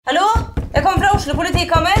Oslo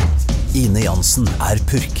politikammer. Ine Jansen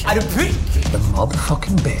purk. Du purk? The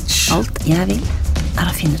motherfucking bitch. Alt jeg vil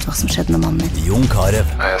å finne ut hva som skjedde med mannen min. Jon Carew.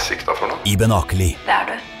 Jeg sikta for noe? Iben Akeli. Det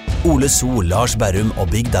du. Ole So, Lars Berrum og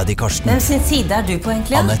Big Daddy Karsten. Hvem sin side du på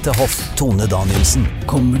egentlig? Annette Hoff, Tone Danielsen.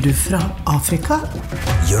 Kommer du fra Afrika?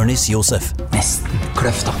 Jørnis Josef. Nesten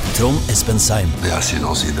kløfta. Trond Espen Seim. Det er synd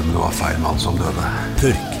å si det, men det var feil mann som døde.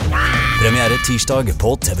 Purk. Premiere tirsdag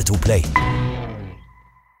på TV2 Play.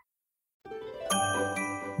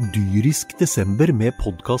 Dyrisk desember med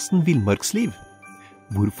podcasten Villmarksliv.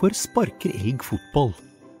 Hvorfor sparker elg fotball?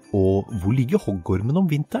 Og hvor ligger hoggormen om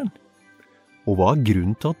vinteren? Og hva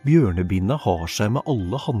grunnen til at bjørnebinna har seg med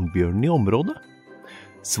alle hannbjørnene i området?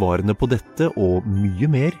 Svarene på dette og mye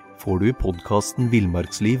mer får du i podcasten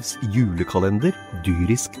Villmarkslivs julekalender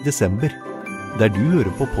Dyrisk desember, der du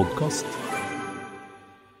hører på podcast.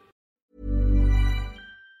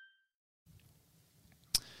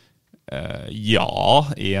 Ja,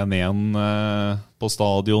 1-1 på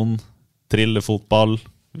stadion, trillefotball.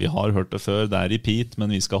 Vi har hørt det før, det repeat,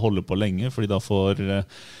 men vi skal holde på lenge, fordi da får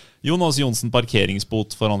Jonas Jonsen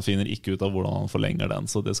parkeringsbot, for han finner ikke ut av hvordan han forlenger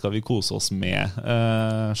den, så det skal vi kose oss med.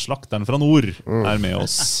 Slakteren fra nord med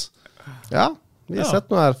oss. Ja, vi har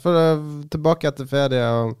sett noe her, for tilbake etter ferie,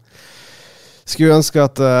 og skulle ønske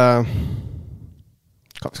at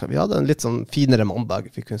vi hadde en litt sånn finere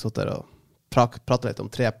mandag, vi kunne sitte der og prate litt om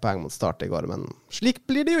 3 poeng mot start i går, men slik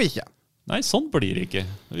blir det jo ikke. Nei, sånn blir det ikke.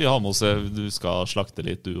 Vi har med oss, du skal slakte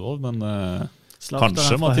litt du også, men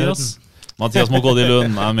kanskje, Mathias. Mathias må gå i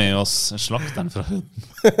Lund, med oss. Slakteren fra Høden.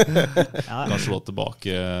 Kan slå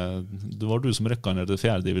tilbake. Det var du som røkket ned til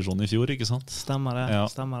 4. divisjon i fjor, ikke sant? Stemmer det,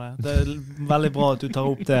 stemmer det. Det veldig bra at du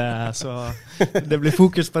tar opp det, så det blir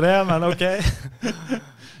fokus på det, men ok.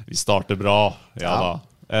 Vi starter bra, ja da.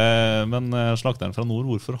 Men slakteren fra nord,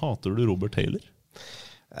 hvorfor hater du Robert Taylor?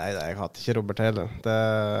 Nei, jeg hater ikke Robert Taylor.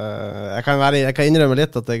 Jeg kan innrømme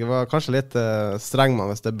litt at jeg var kanskje litt streng med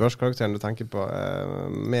hvis det børskarakteren du tenker på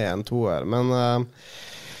med en 2-er. Men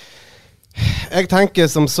jeg tenker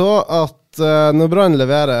som så at når Brann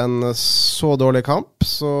leverer en så dårlig kamp,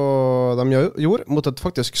 så de gjorde, mot et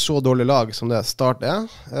faktisk så dårlig lag som det Start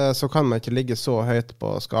så kan man ikke ligge så høyt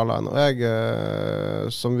på skalaen. Og jeg,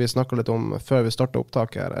 som vi snakket litt om før vi startet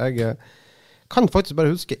opptaket her, jeg kan faktisk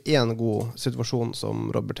bare huske en god situasjon som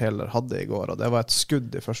Robert Taylor hadde i går, og det var et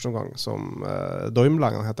skudd i første omgang som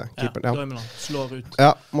Doimlang han heter, keeperen. Ja, Doimlang, slår ut.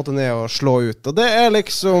 Ja, måtte ned og slå ut. Og det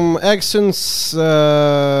liksom, jeg synes,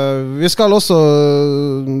 vi skal også,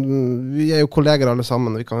 vi jo kolleger alle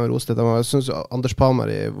sammen, vi kan jo rose litt, jeg synes Anders Palmer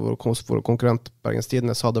i vår konkurrent Bergens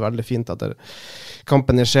Tidende sa det veldig fint etter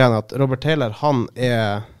kampen i Skien, at Robert Taylor, han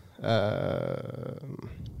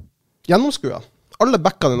gjennomskuet. Alle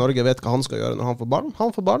backene i Norge vet hva han skal gjøre når han får ballen.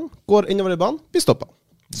 Han får ballen, går innover i banen, blir stoppet.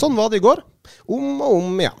 Sånn var det i går, om og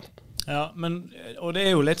om igjen. Ja, og det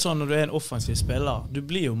jo litt sånn når du en offensiv spiller. Du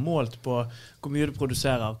blir jo målt på hvor mye du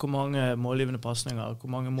produserer, hvor mange målgivende passninger,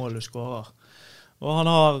 hvor mange mål du skårer. Og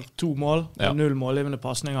han har 2 mål, 0 målgivende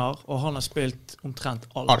passninger, og han har spilt omtrent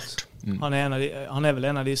alt. Han vel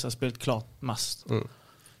en av de som har spilt klart mest.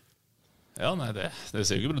 Ja, nei, det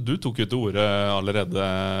ser jo ikke bra. Du tok jo til ordet allerede,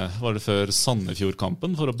 var det før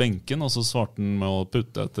Sandefjord-kampen for å benke den, og så svarte han med å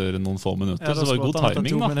putte etter noen få minutter, så det var god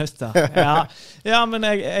timing da. Ja, men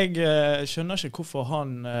jeg skjønner ikke hvorfor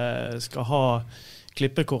han skal ha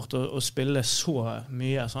klippekort og spille så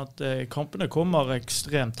mye. Sånn at kampene kommer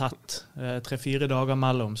ekstremt tett, 3-4 dager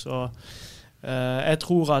mellom, så jeg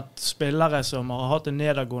tror at spillere som har hatt en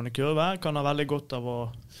nedadgående kurve kan ha veldig godt av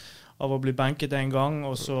å bli benket en gang,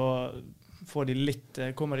 og så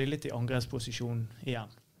kommer de litt i angrepsposisjon igjen.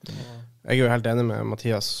 Jeg jo helt enig med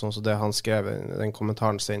Mathias, sånn som det han skrev i den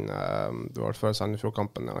kommentaren sin, det var før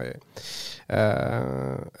Sandefjord-kampen.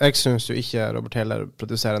 Jeg synes jo ikke Robert Taylor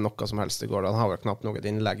produserer noe som helst i går. Han har vel knapt noe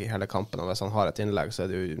innlegg i hele kampen, og hvis han har et innlegg, så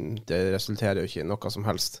det resulterer jo ikke i noe som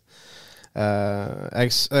helst.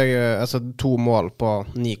 Altså 2 mål på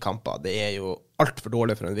 9 kamper, det jo alt for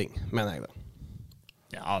dårlig for en ving, mener jeg det.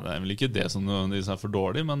 Ja, det vel ikke det som de er for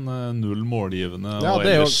dårlig, men 0 målgivende og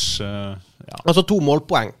ellers... Altså 2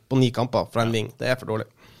 målpoeng på 9 kamper fra en ving, det for dårlig.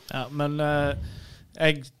 Ja, men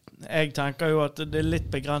jeg tenker jo at det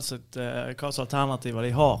litt begrenset hva slags alternativer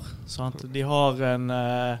de har. Sant? De har en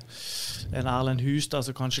Erlend Hustad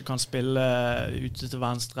som kanskje kan spille ute til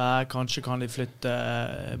venstre, kanskje kan de flytte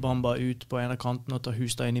Bamba ut på en av kantene og ta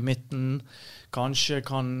Hustad inn i midten. Kanskje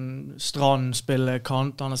kan Strand spille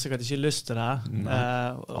kant, han har sikkert ikke lyst til det. Han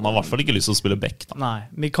har I hvert fall ikke lyst til å spille back da. Nei,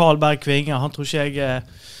 Mikael Berg Kvinge, han tror ikke jeg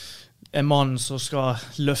en mann som skal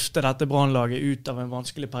løfte dette brannlaget ut av en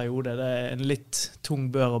vanskelig periode. Det en litt tung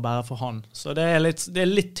bør å bære for han. Så det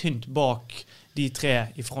litt tynt bak de tre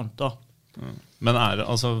i front da. Men det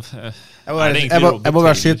Jeg må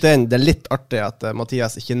bare skyte inn. Det litt artig at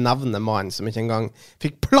Mathias ikke nevner mannen som ikke engang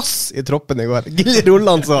fikk plass i troppen i går. Gilly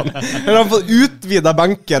Rolandsson. Han har fått utvidet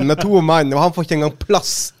benken med 2 mann, og han får ikke engang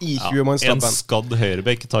plass i 20-mannstroppen. En skadd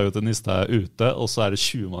høyrebekk tar jo til Nista ute, og så det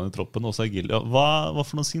 20 mann i troppen, og så Gilly. Hva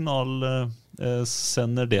for noen signal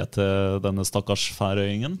sender det til denne stakkars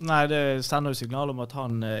færøyingen? Nei, det sender jo signal om at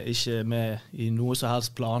han ikke med i noe så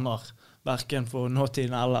helst planer, hverken for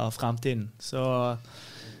nåtiden eller fremtiden. Så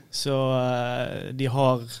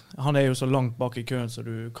han jo så langt bak i køen så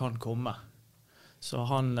du kan komme. Så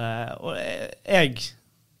han, og jeg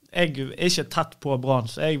ikke tett på Brann,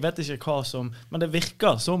 så jeg vet ikke hva som, men det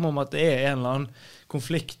virker som om at det en eller annen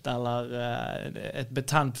konflikt eller et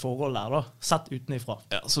betent forhold der da, sett utenifra.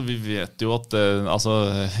 Ja, så vi vet jo at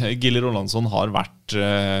Gilly Rolandsson har vært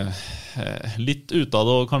litt ute av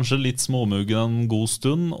det og kanskje litt småmuggen en god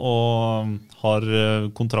stund, og har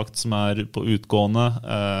kontrakt som på utgående.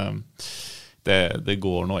 Det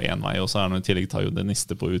går nå en vei, og så det nå i tillegg tar jo det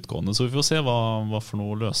niste på utgående, så vi får se hva for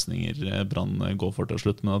noen løsninger Brann går for til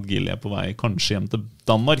slutt, men at Gilly på vei kanskje hjem til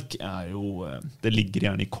Danmark det ligger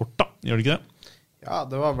gjerne i kort da, gjør det ikke det? Ja,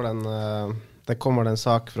 det var vel det kommer en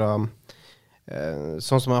sak fra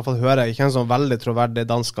sånn som jeg har fått høre, ikke en sånn veldig troverdig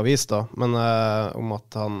dansk avis da, men om at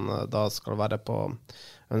han da skal være på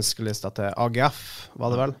ønskelista til AGF,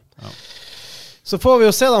 var det vel? Ja. Så får vi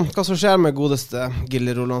jo se da, hva som skjer med godeste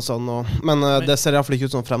Gilly Rolandsson nå. Men det ser i hvert fall ikke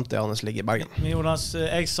ut som fremtiden hans ligger i Bergen. Men Jonas,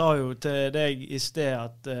 jeg sa jo til deg i sted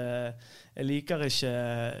at jeg liker ikke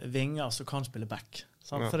vinger som kan spille back.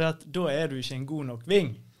 Ja. For da du ikke en god nok ving.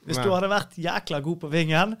 Hvis du hadde vært jækla god på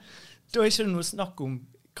vingen, da ikke det noe snakk om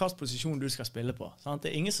hvilken posisjon du skal spille på. Sant?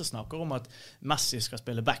 Det ingen som snakker om at Messi skal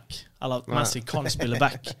spille back, eller at Messi kan spille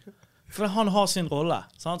back. For han har sin rolle.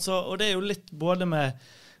 Sant? Så, og det jo litt både med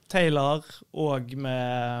Taylor og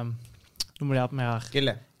med nå må de hjelpe meg her.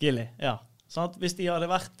 Gilly, ja. Sant? Hvis de hadde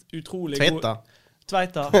vært utrolig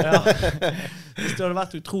Tveita, ja. Hvis de hadde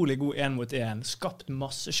vært utrolig god 1 mot 1, skapt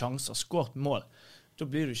masse sjanser, skåret mål, da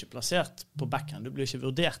blir du ikke plassert på backen, du blir ikke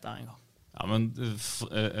vurdert der engang. Ja, men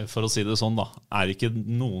for å si det sånn da, det ikke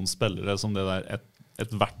noen spillere som det der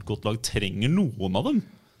et hvert godt lag trenger noen av dem?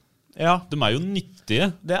 Ja. De jo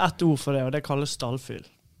nyttige. Det ett ord for det, og det kalles stallfyll.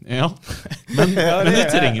 Ja, men du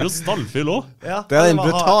trenger jo stallfyll også. Ja, det den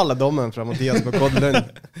brutale dommen fra Mathias på Kodlund.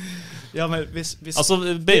 Ja, men hvis altså,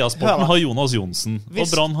 BA-sporten har Jonas Jonsen, og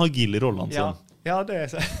Brann har Gilly Rolandsson. Ja, det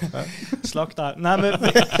slakt der. Nei, men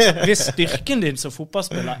hvis styrken din som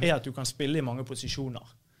fotballspiller at du kan spille i mange posisjoner,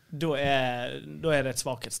 da det et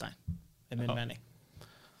svakhetstegn, min mening.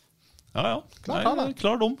 Ja.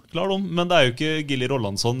 Klar dom. Men det jo ikke Gilly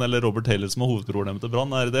Rolandsson eller Robert Taylor som har hovedproblemet til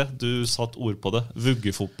Brann, det? Du satt ord på det.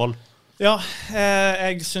 Vuggefotball. Ja,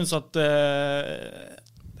 jeg synes at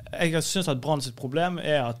Brann sitt problem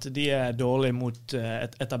at de dårlige mot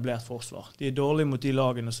et etablert forsvar. De dårlige mot de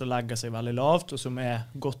lagene som legger seg veldig lavt, og som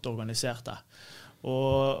godt organiserte.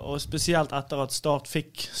 Og spesielt etter at Start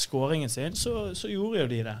fikk skåringen sin, så gjorde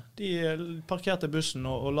jo de det. De parkerte bussen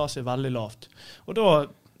og la seg veldig lavt. Og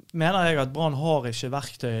da mener jeg at Brann har ikke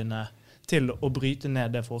verktøyene til å bryte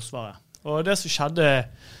ned det forsvaret. Og det som skjedde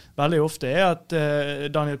veldig ofte at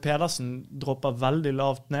Daniel Pedersen dropper veldig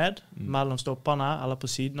lavt ned mellom stopperne, eller på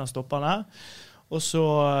siden av stopperne. Og så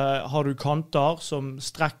har du kanter som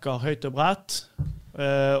strekker høyt og bredt.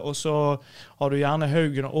 Og så har du gjerne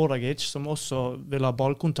Haugen og Ordagic som også vil ha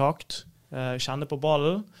ballkontakt, kjenne på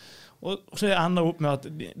ballen. Og så ender opp med at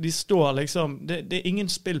de står liksom, det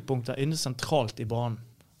ingen spillpunkter inne sentralt i banen.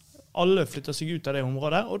 Alle flytter seg ut av det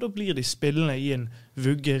området, og da blir de spillende i en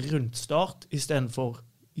vugge rundt Start, i stedet for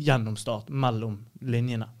gjennom Start, mellom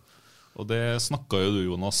linjene. Og det snakket jo du,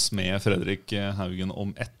 Jonas, med Fredrik Haugen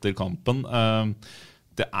om etter kampen.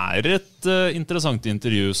 Det et interessant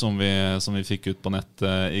intervju som vi fikk ut på nett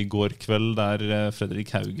i går kveld, der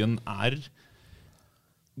Fredrik Haugen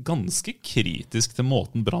ganske kritisk til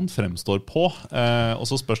måten Brann fremstår på. Og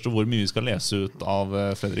så spørs det hvor mye vi skal lese ut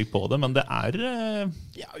av Fredrik på det, men det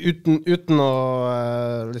ja, uten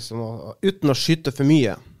å skyte for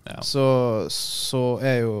mye, så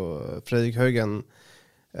jo Fredrik Haugen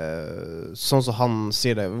sånn som han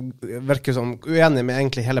sier det, virker som uenig med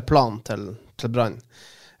egentlig hele planen til Brann.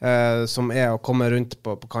 Som å komme rundt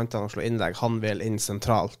på kantene og slå innlegg. Han vil inn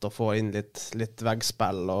sentralt og få inn litt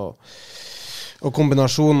veggspill og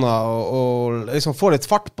kombinasjoner og liksom få litt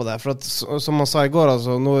fart på det, for at, som man sa i går,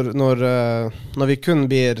 altså, når vi kun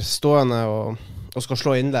blir stående og skal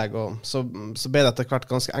slå innlegg, så ble det etter hvert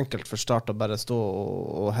ganske enkelt for Start å bare stå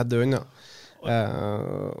og heade unna.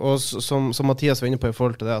 Og som Mathias var inne på I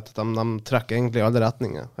forhold til det, at de trekker egentlig I alle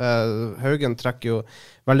retninger. Haugen trekker jo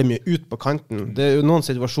veldig mye ut på kanten. Det jo noen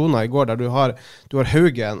situasjoner I går der du har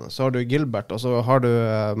Haugen, så har du Gilbert, og så har du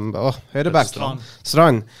Høyrebekk,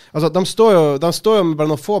 Strand. Altså, de står jo med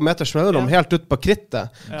bare noen få meters mellomrom helt ut på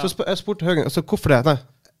krittet. Så jeg spurte Haugen, altså, hvorfor det? Nei,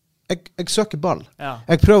 jeg søker ball.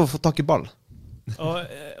 Jeg prøver å få tak I ball. Og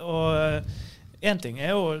en ting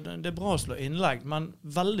jo, det bra å slå innlegg, men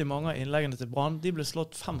veldig mange av innleggene til Brann, de ble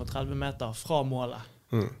slått 35 meter fra målet.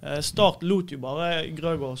 Start lot jo bare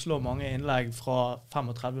Grøgaard slå mange innlegg fra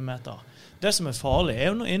 35 meter. Det som farlig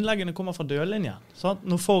jo når innleggene kommer fra dørlinjen. Sant?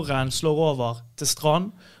 Når Forren slår over til Strand,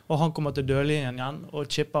 og han kommer til dørlinjen igjen, og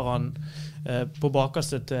chipper han på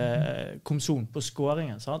bakerste til Komson på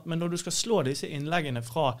skåringen. Sant? Men når du skal slå disse innleggene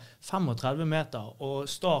fra 35 meter, og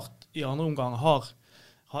Start I andre omgang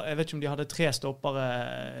jeg vet ikke om de hadde 3 stoppere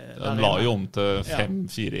de la jo om til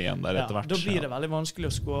 5-4-1 der etter hvert. Da blir det veldig vanskelig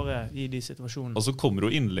å skåre I de situasjonene. Og så kommer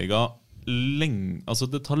jo innlegga lenge, altså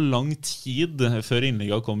det tar lang tid før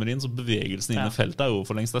innlegga kommer inn, så bevegelsen inn I feltet jo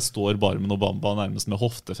for lengst, der står Barmen og Bamba nærmest med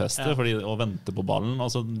hoftefeste og venter på ballen,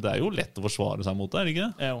 altså det jo lett å forsvare seg mot det, ikke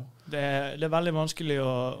det? Jo, det veldig vanskelig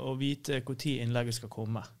å vite hvor tid innlegget skal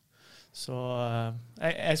komme. Så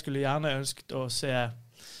jeg skulle gjerne ønsket å se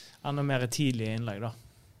enda mer tidlig innlegg da.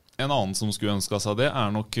 En annen som skulle ønske seg det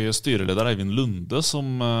nok styreleder Eivind Lunde,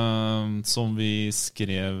 som vi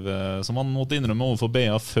skrev, som han måtte innrømme overfor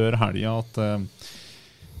BA før helgen, at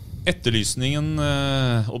etterlysningen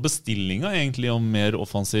og bestillingen egentlig om mer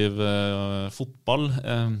offensiv fotball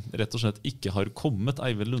rett og slett ikke har kommet.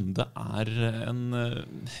 Eivind Lunde en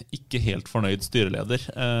ikke helt fornøyd styreleder.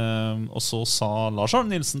 Og så sa Lars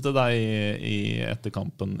Arne Nilsen til deg I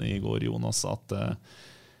etterkampen I går, Jonas, at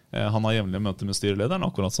han har jevnlige møter med styrelederen,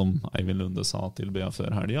 akkurat som Eivind Lunde sa til BA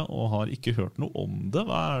før helgen, og har ikke hørt noe om det.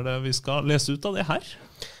 Hva det vi skal lese ut av det her?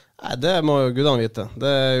 Nei, det må jo gudene vite.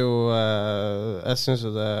 Det jo jeg synes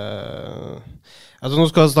jo det altså nå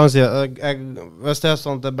skal jeg si hvis det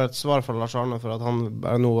sånn at det bare et svar fra Lars Arne for at han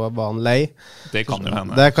nå var han lei. Det kan jo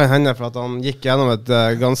hende. Det kan hende for at han gikk gjennom et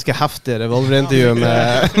ganske heftig revolverintervju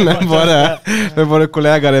med våre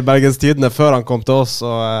kollegaer I Bergens Tidende før han kom til oss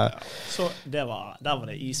så der var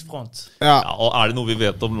det isfront. Ja, og det noe vi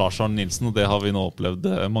vet om Lars Arne Nilsen, og det har vi nå opplevd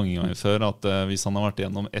mange ganger før, at hvis han har vært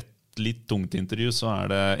gjennom et litt tungt intervju, så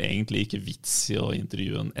det egentlig ikke vits I å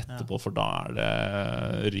intervjue en etterpå, for da det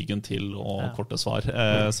ryggen til og korte svar.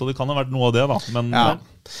 Så det kan ha vært noe av det da.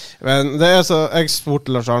 Men det så, jeg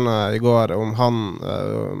spurte Lars Arne I går om han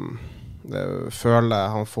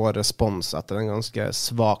føler han får respons etter en ganske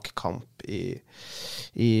svak kamp I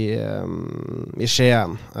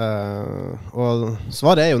Skien. Og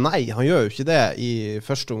svaret jo nei, han gjør jo ikke det I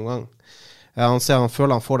første omgang. Han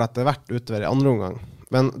føler han får det etter hvert utover I andre omgang.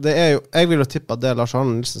 Men det jo, jeg vil jo tippe at det Lars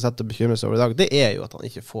Arne Nilsen setter bekymret seg over I dag, det jo at han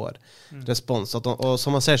ikke får respons. Og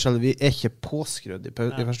som man ser selv, vi ikke påskrudd I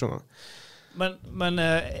første omgang. Men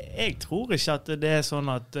jeg tror ikke at det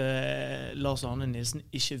sånn at Lars Arne Nilsen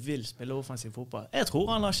ikke vil spille offensiv fotball. Jeg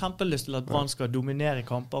tror han har kjempelyst til at Brann skal dominere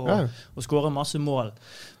kamper og skåre masse mål.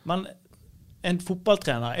 Men en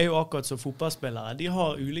fotballtrener jo akkurat som fotballspillere. De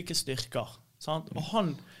har ulike styrker. Sant? Og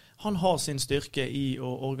han har sin styrke I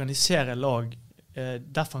å organisere lag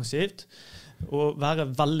defensivt og være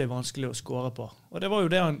veldig vanskelig å skåre på. Og det var jo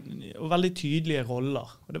det og veldig tydelige roller.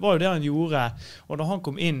 Og det var jo det han gjorde. Og når han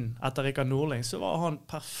kom inn etter Rikard Norling, så var han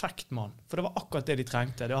perfekt mann. For det var akkurat det de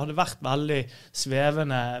trengte. Det hadde vært veldig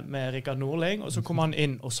svevende med Rikard Norling, og så kom han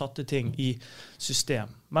inn og satte ting I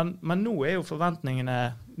system. Men nå jo forventningene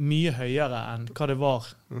mye høyere enn hva det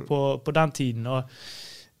var på den tiden. Og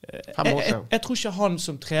jeg tror ikke han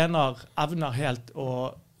som trener evner helt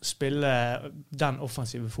å spille den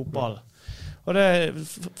offensive fotballen. Og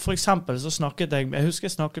for eksempel så snakket jeg husker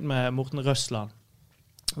jeg snakket med Morten Røsland.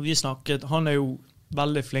 Han jo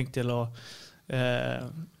veldig flink til å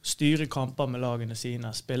styre kamper med lagene sine,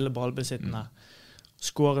 spille ballbesittende,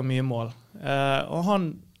 skåre mye mål. Og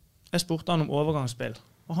jeg spurte han om overgangsspill,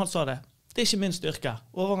 og han sa det ikke min styrke.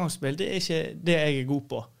 Overgangsspill, det ikke det jeg god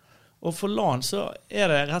på. Og for Lan så det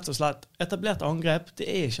rett og slett etablert angrep, det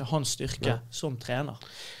ikke hans styrke som trener.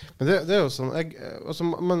 Men det jo sånn,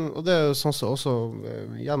 og det jo sånn så også,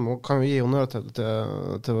 igjen kan vi gi honnør til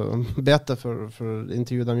BT for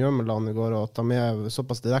intervjuet de gjør med Lan I går, og at de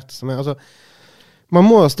såpass direkte som altså, man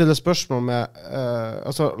må jo stille spørsmål med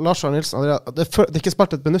Lars Arne Nilsen det ikke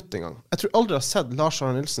spilt et minutt engang. Jeg tror aldri jeg har sett Lars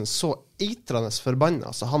Arne Nilsen så eitrende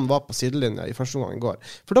forbannet så han var på sidelinja I første omgang I går.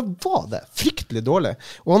 For da var det fryktelig dårlig.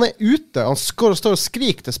 Og han ute, han står og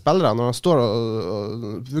skriker til spillere når han står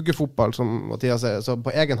og vugger fotball, som Mathias sier, så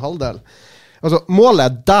på egen halvdel. Altså,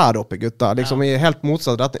 målet der oppe, gutta, liksom i helt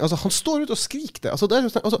motsatt retning. Altså, han står ut og skriker det. Altså, det er,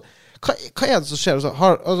 altså hva det som skjer?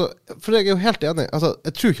 For jeg jo helt enig. Altså,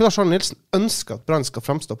 jeg tror ikke Lars Arne Nilsen ønsker at Brann skal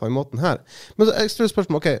fremstå på en måten her. Men jeg stiller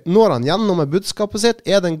spørsmål, når han gjennom med budskapet sitt,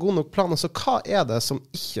 det en god nok plan? Altså, hva det som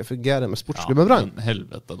ikke fungerer med sportsklubben Brann?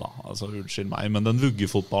 Helvete da, altså unnskyld meg, men den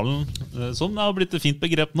vuggefotballen, som det har blitt et fint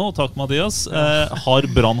begrep nå, takk Mathias, har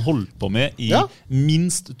Brann holdt på med i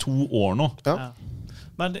minst 2 år nå. Ja.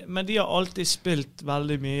 Men de har alltid spilt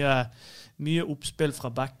veldig mye oppspill fra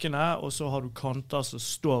bekkene, og så har du kanter som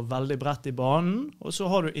står veldig bredt i banen, og så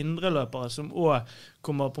har du indreløpere som også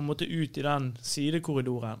kommer på en måte ut i den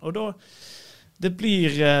sidekorridoren. Og da, det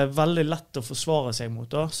blir veldig lett å forsvare seg mot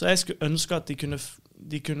da. Så jeg skulle ønske at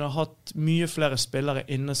de kunne hatt mye flere spillere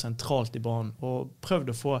inne sentralt i banen, og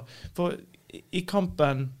prøvd å få, for i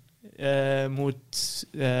kampen mot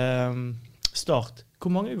Start,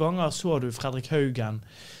 hvor mange ganger så du Fredrik Haugen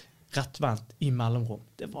rettvendt i mellomrom?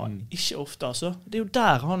 Det var ikke ofte, altså. Det jo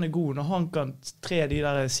der han god, når han kan tre de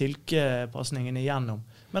der silkepassningene igjennom.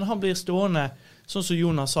 Men han blir stående, sånn som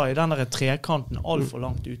Jonas sa, i den der trekanten alt for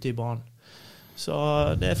langt ute i banen. Så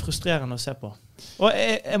det frustrerende å se på. Og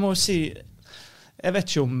jeg må si, jeg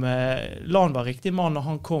vet ikke om Lan var riktig mann når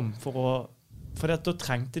han kom, for da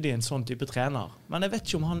trengte de en sånn type trener. Men jeg vet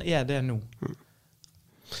ikke om han det nå.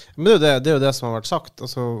 Men det jo det som har vært sagt.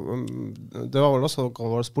 Altså, det var vel også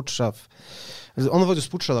vår sportssjef. Han faktisk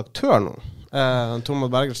sportsredaktør nå. Tormod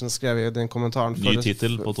Bergersen skrev i den kommentaren. Ny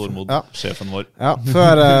titel på Tormod, sjefen vår. Ja,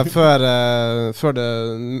 før det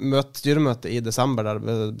styremøtet i desember der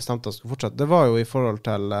det bestemte at skulle fortsette. Det var jo i forhold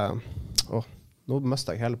til nå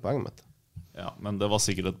mistet jeg hele poenget mitt. Ja, men det var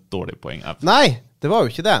sikkert et dårlig poeng. Nei, det var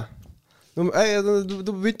jo ikke det. Nå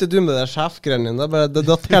begynte du med det sjefgreien din. Det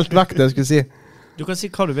datt helt vekk det jeg skulle si. Du kan si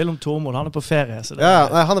hva du vil om Tormod, han på ferie. Så nei,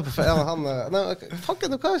 han på ferie. Fuck,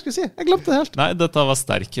 hva jeg skulle si? Jeg glemte det helt. Nei, dette var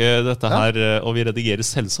sterk. Dette her, og vi redigerer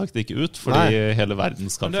selvsagt ikke ut, fordi hele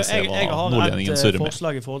verden skal få se hva nordlendingen surrer med. Jeg har et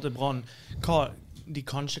forslag i forhold til Brann, hva de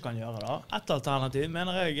kanskje kan gjøre da. Et alternativ,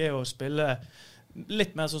 mener jeg, å spille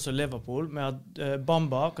litt mer sånn som Liverpool, med at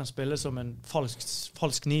Bamba kan spille som en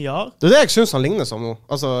falsk nier. Det det jeg synes han ligner som nå.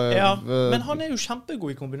 Altså, men han jo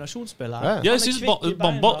kjempegod i kombinasjonsspill her. Ja, jeg synes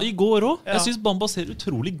Bamba i går også. Jeg synes Bamba ser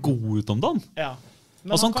utrolig god ut om dagen. Ja.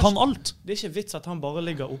 Men altså han kan alt. Det ikke vits at han bare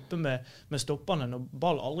ligger oppe med stoppene når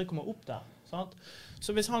ball aldri kommer opp der. Sant?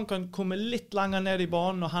 Så hvis han kan komme litt lenger ned i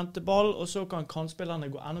banen og hente ball, og så kan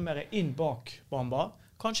kantspillerne gå enda mer inn bak Bamba,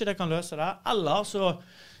 kanskje det kan løse det. Eller så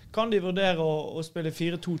kan de vurdere å spille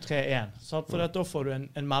 4-2-3-1. For da får du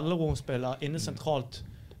en mellomromspiller inne sentralt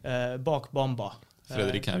bak Bamba.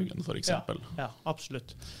 Fredrik Haugen, for eksempel. Ja,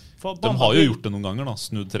 absolutt. De har jo gjort det noen ganger, da.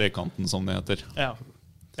 Snudd trekanten, som det heter. Ja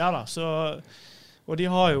da, og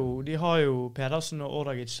de har jo Pedersen og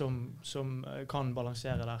Ordagic som kan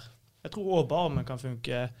balansere der. Jeg tror også Barmen kan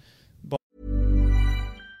funke.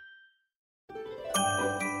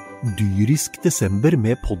 Dyrisk desember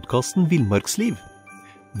med podcasten Villmarksliv.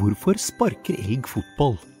 Hvorfor sparker elg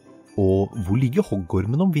fotball? Og hvor ligger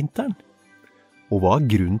hoggormen om vinteren? Og hva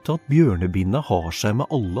grunnen til at bjørnebinna har seg med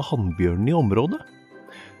alle hannbjørnene i området?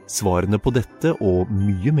 Svarene på dette og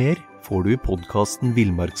mye mer får du i podcasten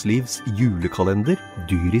Villmarkslivs julekalender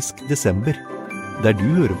Dyrisk desember, der du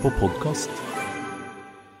hører på podcast.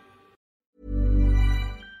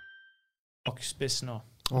 Spiss nå.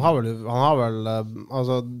 Han har vel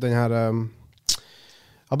altså den her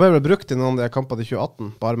han ble vel brukt i noen av de kampene i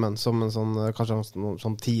 2018 på armen som en sånn, kanskje en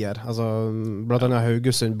sånn tier. Altså, blant annet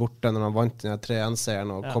Haugesund borte når han vant den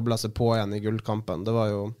 3-1-seieren og koblet seg på igjen i gullkampen. Det var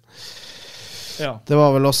jo det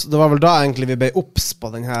var vel da egentlig vi ble opps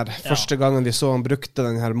på den her første gangen vi så han brukte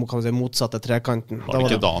den her motsatte trekanten. Var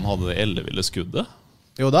det ikke da han hadde det elleville skuddet?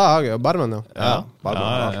 Jo, da har jeg jo Barmen, Ja.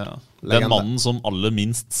 Den mannen som aller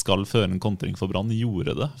minst skal føre en kontring for Brann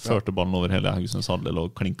gjorde det. Førte ballen over hele Haugesunds halvdel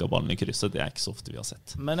og klinka ballen i krysset. Det ikke så ofte vi har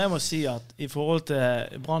sett. Men jeg må si at i forhold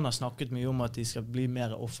til Brann har snakket mye om at de skal bli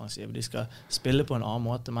mer offensive. De skal spille på en annen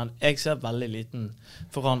måte, men jeg ser veldig liten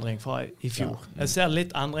forandring fra i fjor. Jeg ser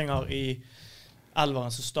litt endringer i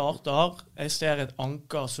elveren som starter. Jeg ser et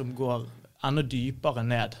anker som går enda dypere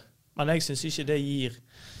ned. Men jeg synes ikke det gir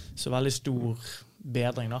så veldig stor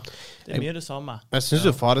bedring da. Det mye det samme. Jeg synes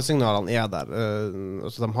jo faresignalene der.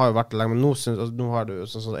 Altså, de har jo vært lenge, men nå har du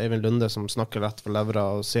sånn som Eivind Lunde som snakker rett for levra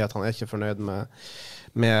og sier at han ikke fornøyd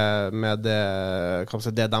med det,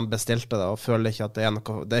 kanskje det de bestilte da, og føler ikke at det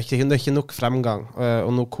noe, det er ikke nok fremgang.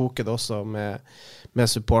 Og nå koker det også med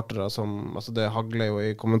supportere som, altså det hagler jo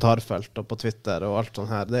i kommentarfelt og på Twitter og alt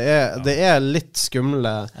sånt her. Det litt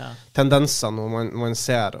skumle tendenser nå man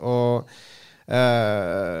ser, og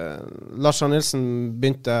Lars Arne Nilsen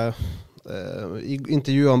begynte i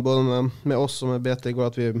intervjuene både med oss og med BT i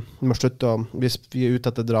går, at vi må slutte hvis vi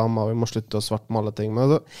ute etter drama, og vi må slutte å svartmale ting.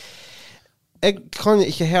 Men jeg kan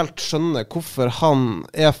ikke helt skjønne hvorfor han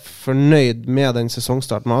fornøyd med den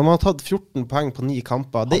sesongstarten. Han har tatt 14 poeng på 9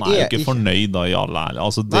 kamper. Han jo ikke fornøyd da, i all ærlig.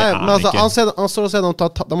 Altså, det nei, men ikke. Han står og sier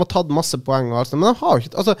at de har tatt masse poeng, men de har jo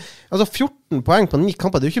ikke... Altså 14 poeng på 9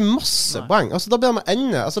 kamper, det er jo ikke masse poeng. Altså, da blir de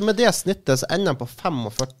ende... Altså, med det snittet så ender de på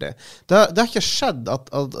 45. Det har ikke skjedd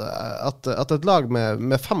at et lag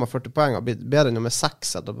med 45 poeng har blitt bedre enn med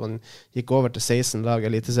 6, at man gikk over til 16 lag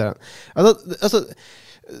i Eliteserien.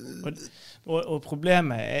 Og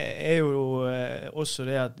problemet jo også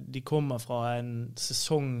det at de kommer fra en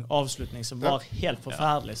sesongavslutning som var helt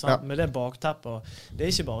forferdelig, med det bakteppet. Det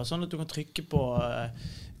ikke bare sånn at du kan trykke på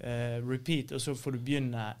repeat, og så får du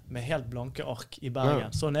begynne med helt blanke ark i Bergen.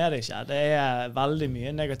 Sånn det ikke. Det veldig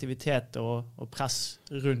mye negativitet og press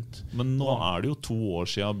rundt. Men nå det jo 2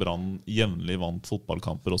 år siden Brann jevnlig vant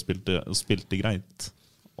fotballkamper og spilte greit.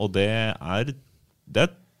 Og det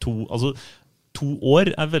 2... Altså 2 år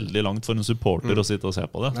veldig langt for en supporter å sitte og se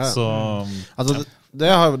på det. Så,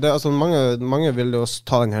 altså, mange vil jo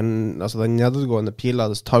ta den nedadgående pila,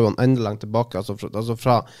 det tar jo enda langt tilbake, altså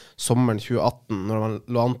fra sommeren 2018, når man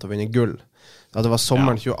lå an til å vinne gull. Da det var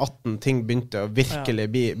sommeren 2018, ting begynte å virkelig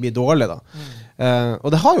bli dårlig da. Og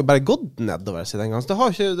det har jo bare gått nedover siden den gang. Det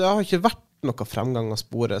har ikke vært noe fremgang av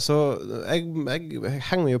sporet, så jeg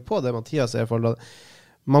henger jo på det Mathias i forhold til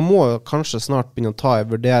man må kanskje snart begynne å ta en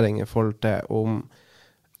vurdering i forhold til om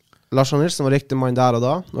Lars Arne Nilsen var riktig mann der og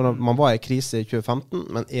da, når man var i krise i 2015,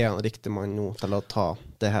 men han riktig mann nå til å ta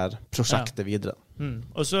det her prosjektet videre?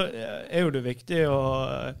 Og så jo det viktig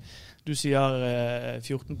du sier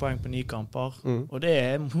 14 poeng på 9 kamper, og det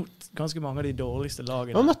mot ganske mange av de dårligste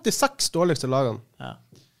lagene. Man har møtt de 6 dårligste lagene. Ja.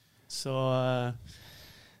 Så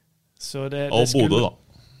det og Bodø da.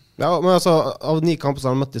 Ja, men altså, av 9 kamper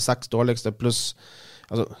så har man møtt de 6 dårligste, pluss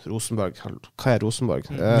altså, Rosenborg, hva Rosenborg?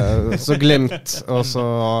 Så Glimt, og så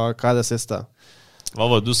hva det siste? Hva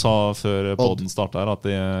var det du sa før podden startet her, at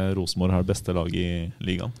Rosenborg har det beste lag i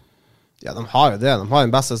ligaen? Ja, de har jo det, de har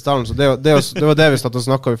den beste stallen, så det var det vi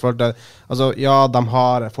snakket om i forhold til, altså, ja, de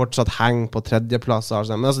har fortsatt heng på 3.plass,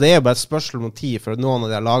 men altså, det jo bare et spørsmål om tid, for noen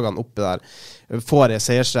av de lagene oppe der får en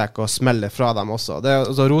seiersrekk og smeller fra dem også.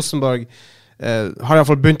 Altså, Rosenborg har i hvert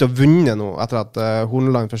fall begynt å vunne nå etter at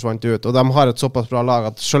Horneland forsvant ut, og de har et såpass bra lag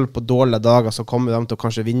at selv på dårlige dager så kommer de til å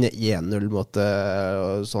kanskje vinne 1-0 mot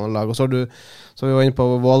sånne lag, og så vi var inne på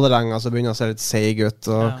Vålerenga, så begynner å se litt seig ut,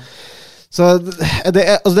 så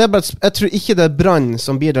det bare, jeg tror ikke det Brann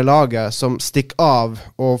som blir det laget som stikker av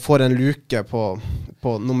og får en luke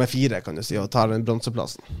på nummer 4, kan du si, og tar den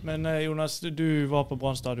bronseplassen. Men Jonas, du var på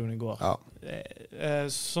Brann stadion i går. Ja.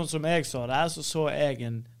 Sånn som jeg så jeg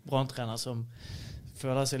en Brann-trener som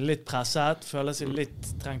føler seg litt presset, føler seg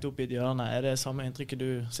litt trengt opp i et hjørne. Det samme inntrykket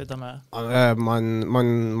du sitter med?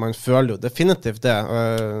 Man føler jo definitivt det,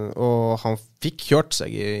 og han fikk kjørt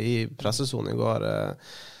seg i pressesonen i går.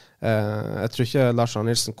 Jeg tror ikke Lars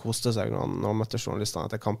Arne Nilsen koste seg når han møtte journalistene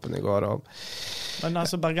etter kampen i går. Men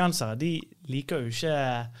altså, bergensere, de liker jo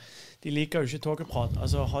ikke tåkeprat.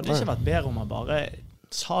 Altså, hadde det ikke vært bedre om han bare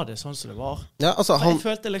sa det sånn som det var? Ja, altså, jeg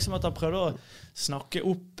følte liksom at han prøvde å snakke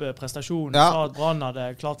opp prestasjonen, sa at Brann hadde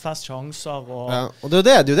klart flest sjanser. Og det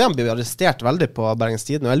er jo det han blir arrestert veldig på Bergens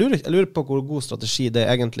Tidende. Jeg lurer på hvor god strategi det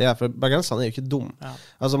egentlig for bergenserne jo ikke dum.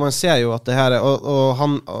 Altså man ser jo at det her og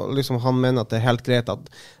han mener at det helt greit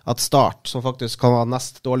at Start, som faktisk kan være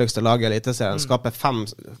nest dårligste laget i Eliteserien, skaper 5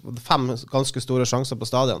 ganske store sjanser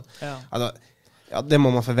på stadion. Altså, ja, det må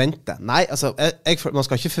man forvente. Nei, altså, man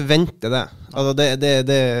skal ikke forvente det. Altså,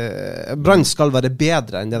 Brann skal være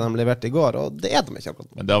bedre enn det de leverte i går, og det de ikke akkurat.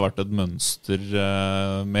 Men det har vært et mønster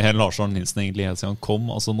med Lars Arne Nilsen egentlig helt siden han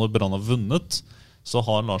kom. Altså, når Brann har vunnet, så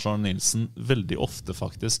har Lars Arne Nilsen veldig ofte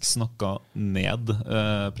faktisk snakket ned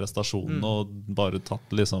prestasjonen og bare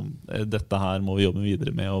tatt liksom, dette her må vi jobbe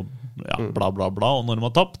videre med, og ja, bla bla bla. Og når de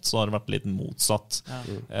har tapt, så har det vært litt motsatt.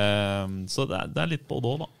 Så det litt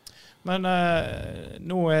både også da. Men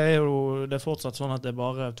nå jo det fortsatt sånn at det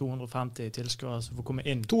bare 250 tilskuere som får komme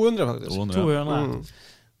inn. 200 faktisk. 200.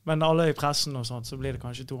 Men alle i pressen og sånt, så blir det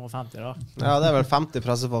kanskje 250 da. Ja, det vel 50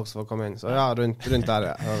 pressefolk som får komme inn. Så ja, rundt der,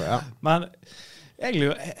 ja. Men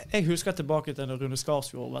jeg husker tilbake til når Rune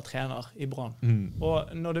Skarsfjord var trener i Brann.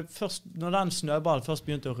 Og når den snøballen først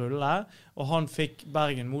begynte å rulle, og han fikk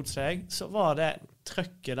Bergen mot seg, så var det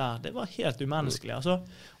trøkket der. Det var helt umenneskelig. Altså.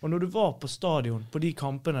 Og når du var på stadion, på de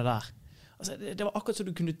kampene der, altså, det var akkurat så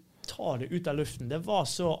du kunne ta det ut av luften. Det var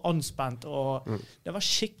så anspent, og det var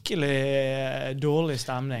skikkelig dårlig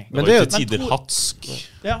stemning. Det var jo til tider hatsk.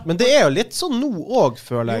 Ja. Men det jo litt sånn nå også,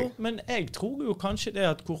 føler jeg. Jo, men jeg tror jo kanskje det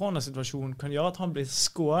at koronasituasjonen kan gjøre at han blir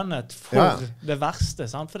skånet for det verste,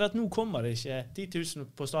 sant? For at nå kommer det ikke 10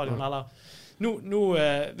 000 på stadion, eller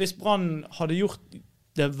hvis Brann hadde gjort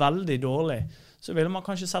det veldig dårlig, så ville man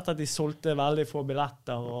kanskje sett at de solgte veldig få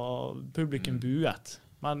billetter, og publikum buet.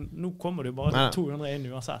 Men nå kommer det jo bare 200 inn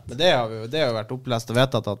uansett. Men det har jo vært opplest og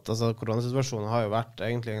vedtatt at altså, koronasituasjonen har jo vært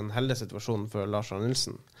egentlig en heldig situasjon for Lars Arne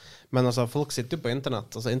Nilsen. Men altså, folk sitter jo på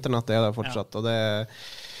internett. Altså, internettet der fortsatt, og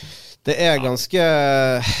det ganske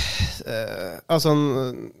altså,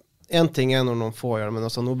 en ting når noen få gjør det, men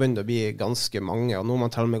altså, nå begynner det å bli ganske mange, og nå må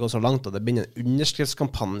man til og med gå så langt, og det begynner en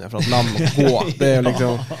underskriftskampanje for at land må gå. Det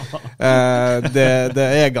liksom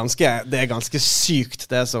det ganske sykt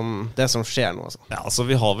det som skjer nå. Altså. Ja, altså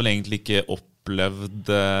vi har vel egentlig ikke opplevd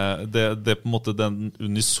det på en måte den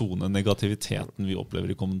unisone negativiteten vi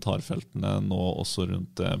opplever i kommentarfeltene nå også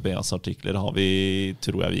rundt BAs artikler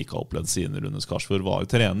tror jeg vi ikke har opplevd siden Rune Skarsfjord var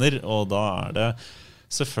trener, og da det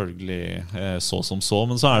selvfølgelig så som så,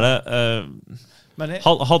 men så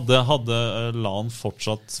det hadde Lan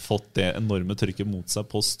fortsatt fått det enorme trykket mot seg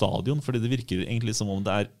på stadion, fordi det virker egentlig som om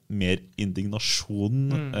det mer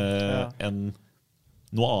indignasjon enn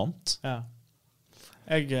noe annet. Ja.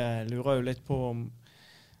 Jeg lurer jo litt på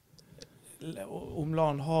om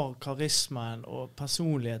Lan har karismaen og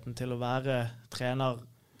personligheten til å være trener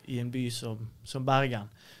i en by som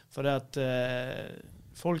Bergen, for det at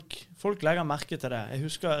folk legger merke til det. Jeg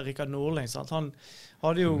husker Rikard Norling, sant? Han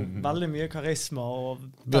hadde jo veldig mye karisma og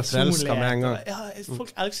personlighet. Med en gang. Ja,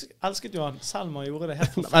 folk elsket jo han, selv om han gjorde det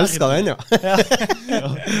helt forferdelig. Elsket den, ja.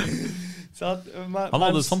 Han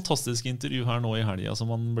hadde et fantastisk intervju her nå i helgen som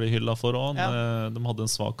han ble hyllet for også. De hadde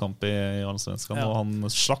en svak kamp i Allsvenskan, og han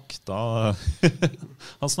slakta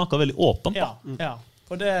han snakket veldig åpent da. Ja.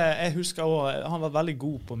 Og jeg husker også, han var veldig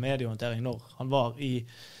god på mediehåndtering når han var i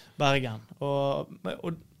Bergen. Og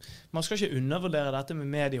man skal ikke undervurdere dette med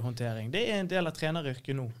mediehåndtering. Det en del av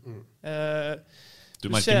treneryrket nå. Du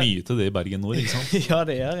merker mye til det i Bergen Nord, ikke sant? Ja,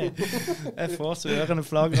 det gjør jeg. Jeg får så ørene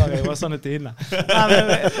flagrer i sånne tidene.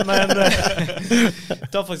 Men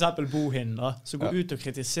ta for eksempel Bohin, da, som går ut og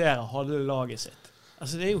kritiserer halve laget sitt.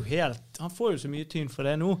 Altså, det jo helt... Han får jo så mye tyn for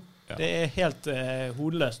det nå. Det helt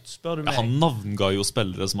hodeløst, spør du meg. Han navnga jo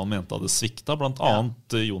spillere som han mente hadde svikta, blant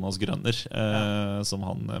annet Jonas Grønner, som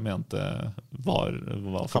han mente var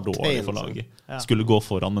for dårlig for laget. Skulle gå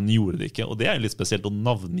foran, men gjorde det ikke. Og det jo litt spesielt å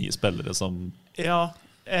navngi spillere som... Ja,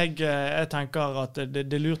 jeg tenker at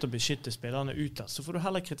det lurt å beskytte spillerne ut. Så får du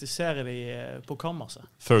heller kritisere de på kammerset.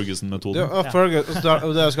 Ferguson-metoden. Ja, Ferguson,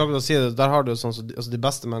 det jeg skal akkurat si det, der har du sånn, altså de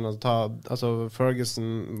beste mennene å ta, altså Ferguson,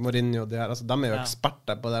 Mourinho, de jo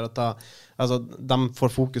eksperter på det å ta, altså de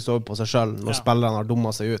får fokus over på seg selv når spillerne har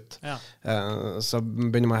dummet seg ut. Så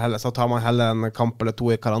begynner man heller, så tar man heller en kamp eller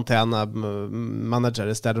to i karantene manager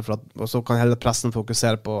i stedet for at, og så kan heller pressen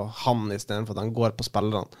fokusere på han i stedet for at han går på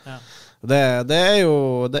spillerne. Det jo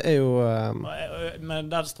men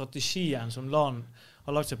den strategien som Lan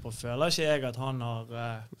har lagt seg på, føler ikke jeg at han har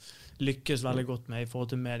lykkes veldig godt med i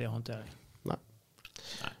forhold til mediehåndtering. Nei,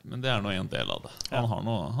 men det noe en del av det.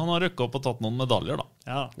 Han har rykket opp og tatt noen medaljer da.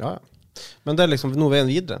 Ja. Men det liksom noe veien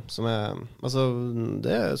videre som altså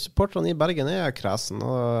supporterne i Bergen kresen,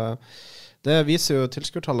 og det viser jo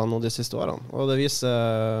tilskuertallene nå de siste årene, og det viser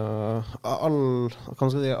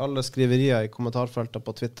alle skriverier i kommentarfelter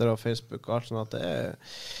på Twitter og Facebook og alt sånt, at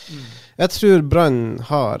jeg tror Brann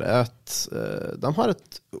har de har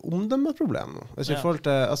et omdømmeproblem nå, hvis vi forhold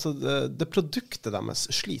til, altså det produktet deres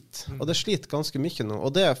sliter, og det sliter ganske mye nå,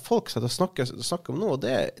 og det folk setter å snakke om nå, og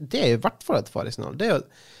det i hvert fall et faresignal. Det jo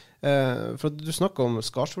for du snakker om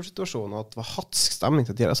Skarsfjord-situasjonen og at det var hatsk stemning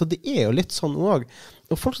til tider, altså det jo litt sånn også,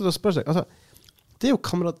 og folk skal spørre seg, altså det jo de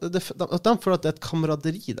føler at det et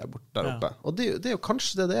kameraderi der borte der oppe, og det jo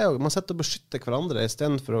kanskje det jo, man setter å beskytte hverandre i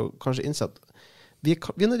stedet for å kanskje innse at vi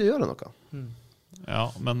er nødt til å gjøre noe.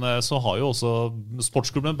 Ja, men så har jo også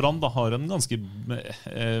sportsklubben Brann da har en ganske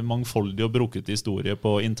mangfoldig og brukket historie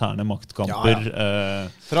på interne maktkamper.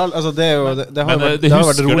 Altså det jo det har men vært, det har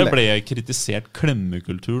vært rolig. Det ble kritisert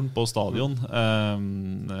klemmekulturen på stadion,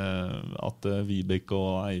 at Vibeke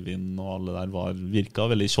og Eivind og alle der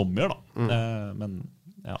virket veldig tjommier da.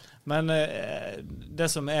 Men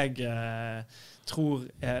det som jeg tror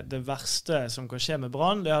det verste som kan skje med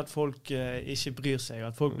Brann, det at folk ikke bryr seg,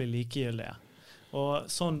 at folk blir likegyldige. Og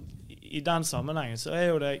sånn, i den sammenhengen så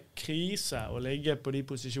jo det krise å ligge på de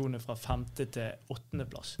posisjonene fra 5. til 8.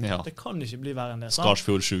 plass. Det kan ikke bli verre enn det.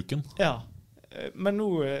 Skarsfjord-sjuken. Ja, Men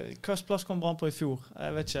nå, hva plass kom Brann på I fjor?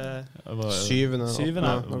 Jeg vet ikke. Syvende.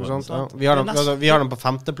 Noe sånt. Ja. Vi har dem på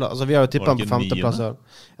femteplass. Altså, vi har jo tippet dem på femteplass.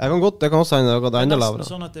 Det kan også hende det har gått enda lavere.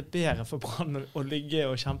 Sånn at det bedre for Brann å ligge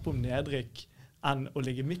og kjempe om nedrykk enn å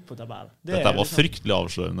ligge midt på tabellen. Dette var fryktelig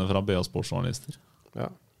avslørende fra BA Sportsjournalister. Ja.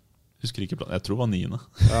 Husker ikke planen. Jeg tror det var 9.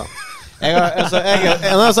 Ja.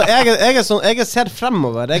 Jeg ser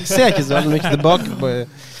fremover. Jeg ser ikke så veldig mye tilbake på.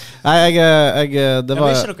 Nei, det var. Er ikke dere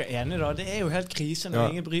enige da? Det er jo helt krise når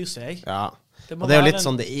ingen bryr seg. Ja. Og det er jo litt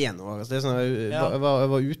sånn det er nå. Det er sånn, jeg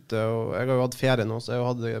var ute, og jeg har jo hatt ferie nå, så jeg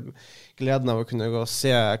hadde gleden av å kunne gå og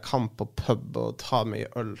se kamp på pub og ta meg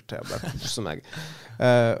øl til og bare kose meg.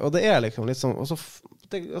 Og det er liksom litt sånn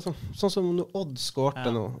sånn som når Odd skårte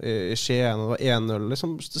nå i Skien, og det var 1-0.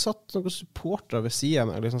 Liksom, det satt noen supportere ved siden av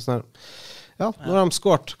meg. Liksom sånn her. Ja, når de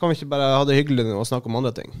skårt, kan vi ikke bare ha det hyggelig og snakke om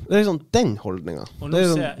andre ting. Det er liksom den holdningen. Og nå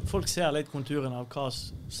folk ser litt konturen av hva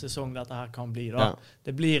sesong dette her kan bli da. Ja.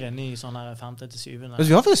 Det blir en ny sånn her 5.-7. Men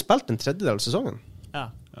vi har faktisk spilt en tredjedel av sesongen.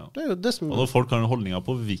 Ja. Det er jo det som. Og når folk har en holdning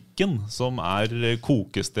på Viken, som er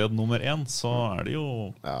kokested nummer 1, så er det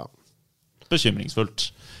jo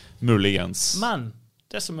bekymringsfullt. Muligens. Men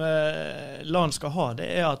det som land skal ha, det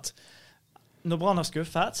er at når Brann har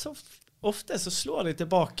skuffet, så ofte så slår de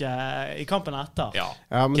tilbake I kampen etter. Ja,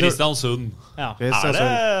 Kristiansund. Ja.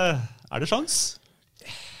 Er det sjans?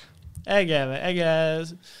 Jeg er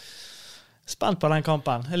spent på den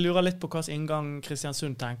kampen. Jeg lurer litt på hva inngang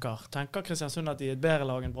Kristiansund tenker. Tenker Kristiansund at de er et bedre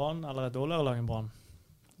lag enn Brann, eller et dårligere lag enn Brann?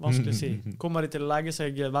 Vanskelig å si. Kommer de til å legge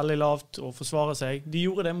seg veldig lavt og forsvare seg? De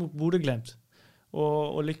gjorde det mot Bodø/Glimt,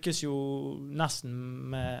 og lykkes jo nesten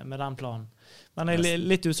med den planen. Men jeg er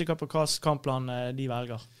litt usikker på hva kampplan de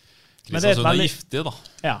velger. Kristiansund er giftige da.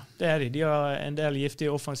 Ja, det er de. De har en del giftige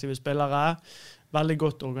offensive spillere. Veldig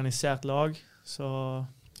godt organisert lag.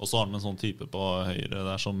 Og så har de en sånn type på høyre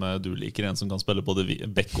der som du liker, en som kan spille både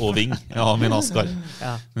bekk og ving. Ja, min Askar.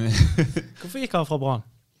 Ja. Hvorfor gikk han fra Brann?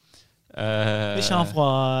 Ikke han fra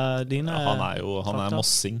dine? Ja, han er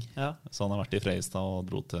mossing. Ja. Så han har vært I Freistad og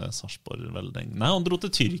dro til Sarpsborg veldig lenge. Nei, han dro til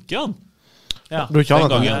Tyrkia. Ja. Dro ikke han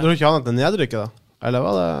til nedrykket da? Eller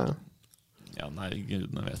var det? Ja, nei,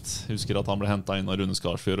 gudene vet. Jeg husker at han ble hentet inn av Rune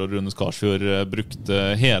Skarsfjord, og Rune Skarsfjord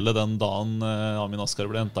brukte hele den dagen Amin Askar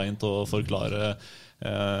ble hentet inn til å forklare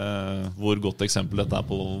hvor godt eksempel dette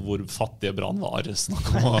på hvor fattige Brann var.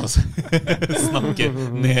 Snakke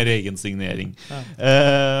ned egen signering.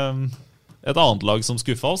 Et annet lag som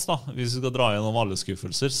skuffet oss da, hvis vi skal dra gjennom alle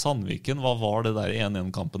skuffelser. Sandviken, hva var det der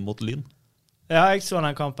 1-1-kampen mot Lyn? Ja, jeg så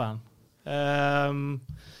den kampen.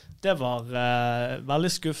 Det var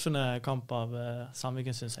veldig skuffende kamp av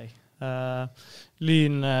Sandviken, synes jeg.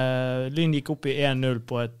 Lyn gikk opp I 1-0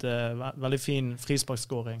 på et veldig fin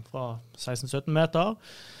frisparkskåring fra 16-17 meter.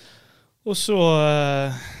 Og så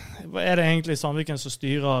det egentlig Sandviken som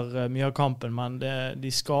styrer mye av kampen, men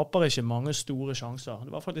de skaper ikke mange store sjanser.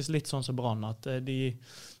 Det var faktisk litt sånn som Brann, at de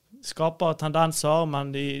skaper tendenser,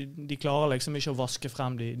 men de klarer liksom ikke å vaske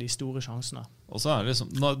frem de store sjansene. Og så det liksom,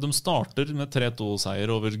 de starter med 3-2-seier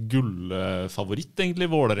over gullfavoritt egentlig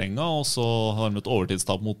Vålerenga, og så har de et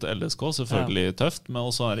overtidstap mot LSK, selvfølgelig tøft, men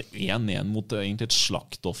også det 1-1 mot egentlig et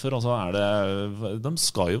slaktoffer, og så de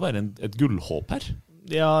skal jo være et gullhåp her.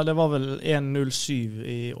 Ja, det var vel 1-0-7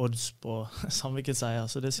 I odds på Sandviken-seier,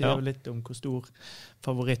 så det sier jo litt om hvor stor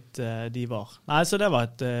favoritt de var. Nei, så det var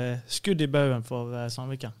et skudd I baugen for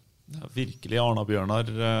Sandviken. Ja, virkelig, Arna-Bjørnar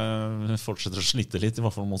fortsetter å slite litt, I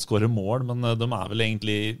hvert fall mot å skåre mål, men de vel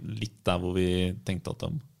egentlig litt der hvor vi tenkte at de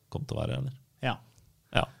kom til å være, eller? Ja.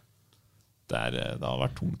 Ja. Det har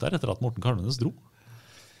vært tungt der etter at Morten Kalvenes dro.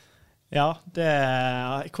 Ja,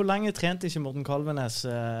 hvor lenge trente ikke Morten Kalvenes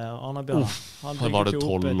Arna-Bjørnar? Det var det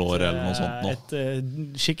 12 år eller noe sånt nå. Et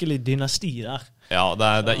skikkelig dynasti der. Ja,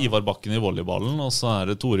 det Ivar Bakken I volleyballen, og så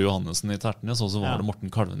det Tore Johannessen I Tertnes, og så var det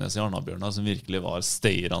Morten Kalvenes I Arna-Bjørnar som virkelig var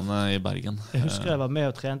steirende I Bergen. Jeg husker jeg var med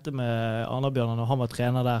og trente med Arna-Bjørnar når han var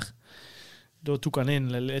trener der. Da tok han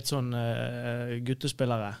inn litt sånn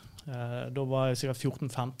guttespillere. Da var jeg sikkert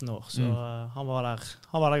 14-15 år, så han var der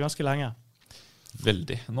ganske lenge.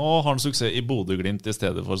 Veldig. Nå har han suksess I Bodø/Glimt I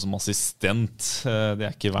stedet for som assistent. Det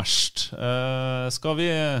ikke verst. Skal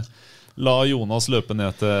vi la Jonas løpe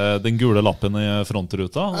ned til den gule lappen I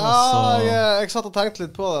frontruta? Jeg satt og tenkte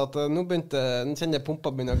litt på det, at nå kjenner jeg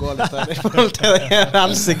pumpa begynner å gå litt her I forhold til det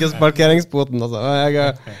helsikes parkeringsboten. Altså.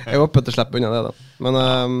 Jeg håper til å slippe unna det da. Men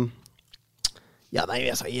ja,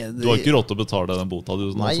 nei, du har ikke råd til å betale den bota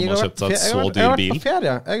du som har kjøpt seg et så dyr bil? Jeg har vært på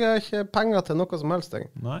ferie. Jeg har ikke penger til noe som helst.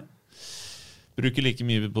 Nei. Bruker like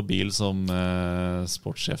mye på bil som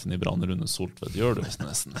sportssjefen i Brann, Rune Soltvedt, gjør du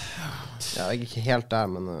nesten. Ja, jeg ikke helt der,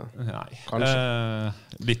 men kanskje.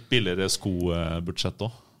 Litt billigere skobudsjett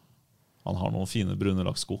også. Han har noen fine brune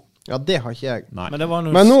lakksko. Ja, det har ikke jeg. Nei.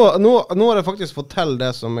 Men nå har jeg faktisk fått til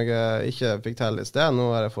det som jeg ikke fikk til I sted.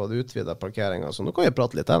 Nå har jeg fått utvidet parkeringen, så nå kan vi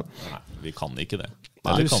prate litt til. Nei, vi kan ikke det.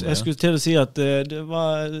 Jeg skulle til å si at det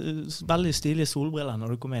var veldig stilige solbriller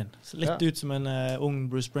når du kom inn. Så litt ut som en ung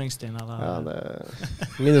Bruce Springsteen. Eller? Ja, det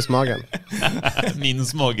minus magen.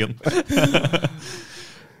 Minus magen.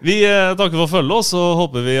 Vi takker for følge oss, og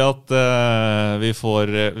håper vi at vi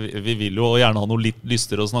vil jo gjerne ha noe litt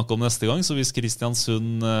lystere å snakke om neste gang, så hvis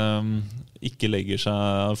Kristiansund ikke legger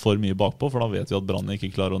seg for mye bakpå, for da vet vi at Brann ikke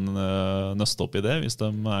klarer å nøste opp I det, hvis de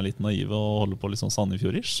litt naive og holder på litt sånn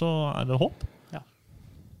Sandefjordish, så det håp. Ja.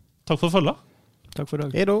 Takk for følge. Takk for dag.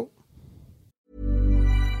 Hei då.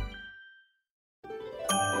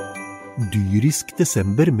 Dyrisk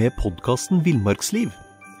desember med podcasten Villmarksliv.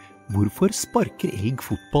 Hvorfor sparker elg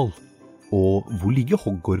fotball? Og hvor ligger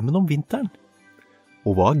hoggormen om vinteren?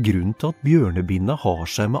 Og hva grunnen til at bjørnebinna har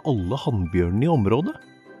seg med alle hannbjørnene I området?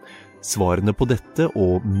 Svarene på dette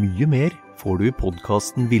og mye mer får du I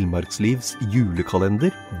podcasten Villmarkslivs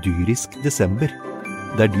julekalender Dyrisk desember,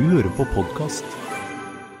 der du hører på podcast.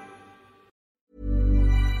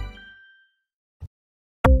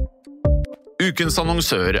 Ukens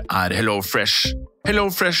annonsør HelloFresh.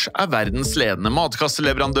 HelloFresh verdens ledende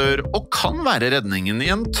matkasseleverandør og kan være redningen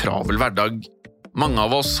I en travel hverdag. Mange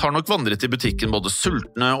av oss har nok vandret I butikken både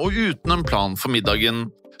sultne og uten en plan for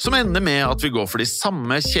middagen, som ender med at vi går for de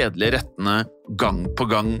samme kjedelige rettene gang på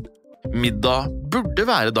gang. Middag burde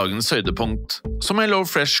være dagens høydepunkt. Som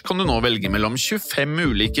HelloFresh kan du nå velge mellom 25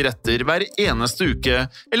 ulike retter hver eneste uke,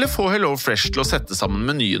 eller få HelloFresh til å sette sammen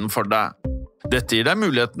menyen for deg. Dette gir deg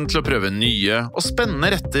muligheten til å prøve nye og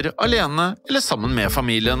spennende retter alene eller sammen med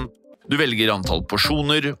familien. Du velger antall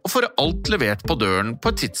porsjoner og får alt levert på døren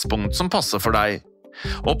på et tidspunkt som passer for deg.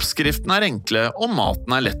 Oppskriften enkle og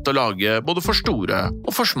maten lett å lage både for store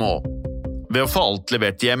og for små. Ved å få alt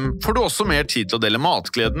levert hjem får du også mer tid til å dele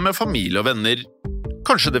matgleden med familie og venner.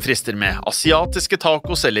 Kanskje det frister med asiatiske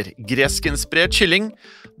tacos eller greskinspirert kylling?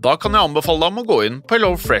 Da kan jeg anbefale deg om å gå inn på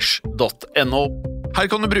hellofresh.no. Her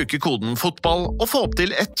kan du bruke koden fotball og få opp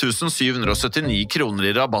til 1779 kroner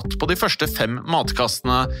I rabatt på de første 5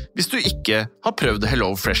 matkassene hvis du ikke har prøvd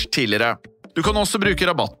HelloFresh tidligere. Du kan også bruke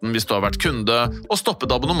rabatten hvis du har vært kunde og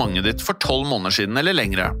stoppet abonnementet ditt for 12 måneder siden eller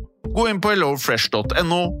lengre. Gå inn på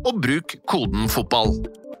hellofresh.no og bruk koden fotball.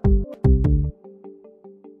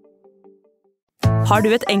 Har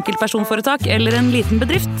du et enkeltpersonforetak eller en liten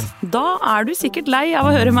bedrift? Da du sikkert lei av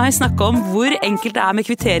å høre meg snakke om hvor enkelt det med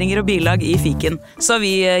kvitteringer og bilag I fiken. Så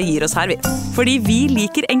vi gir oss her, vi. Fordi vi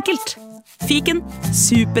liker enkelt. Fiken,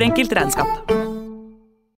 superenkelt regnskap.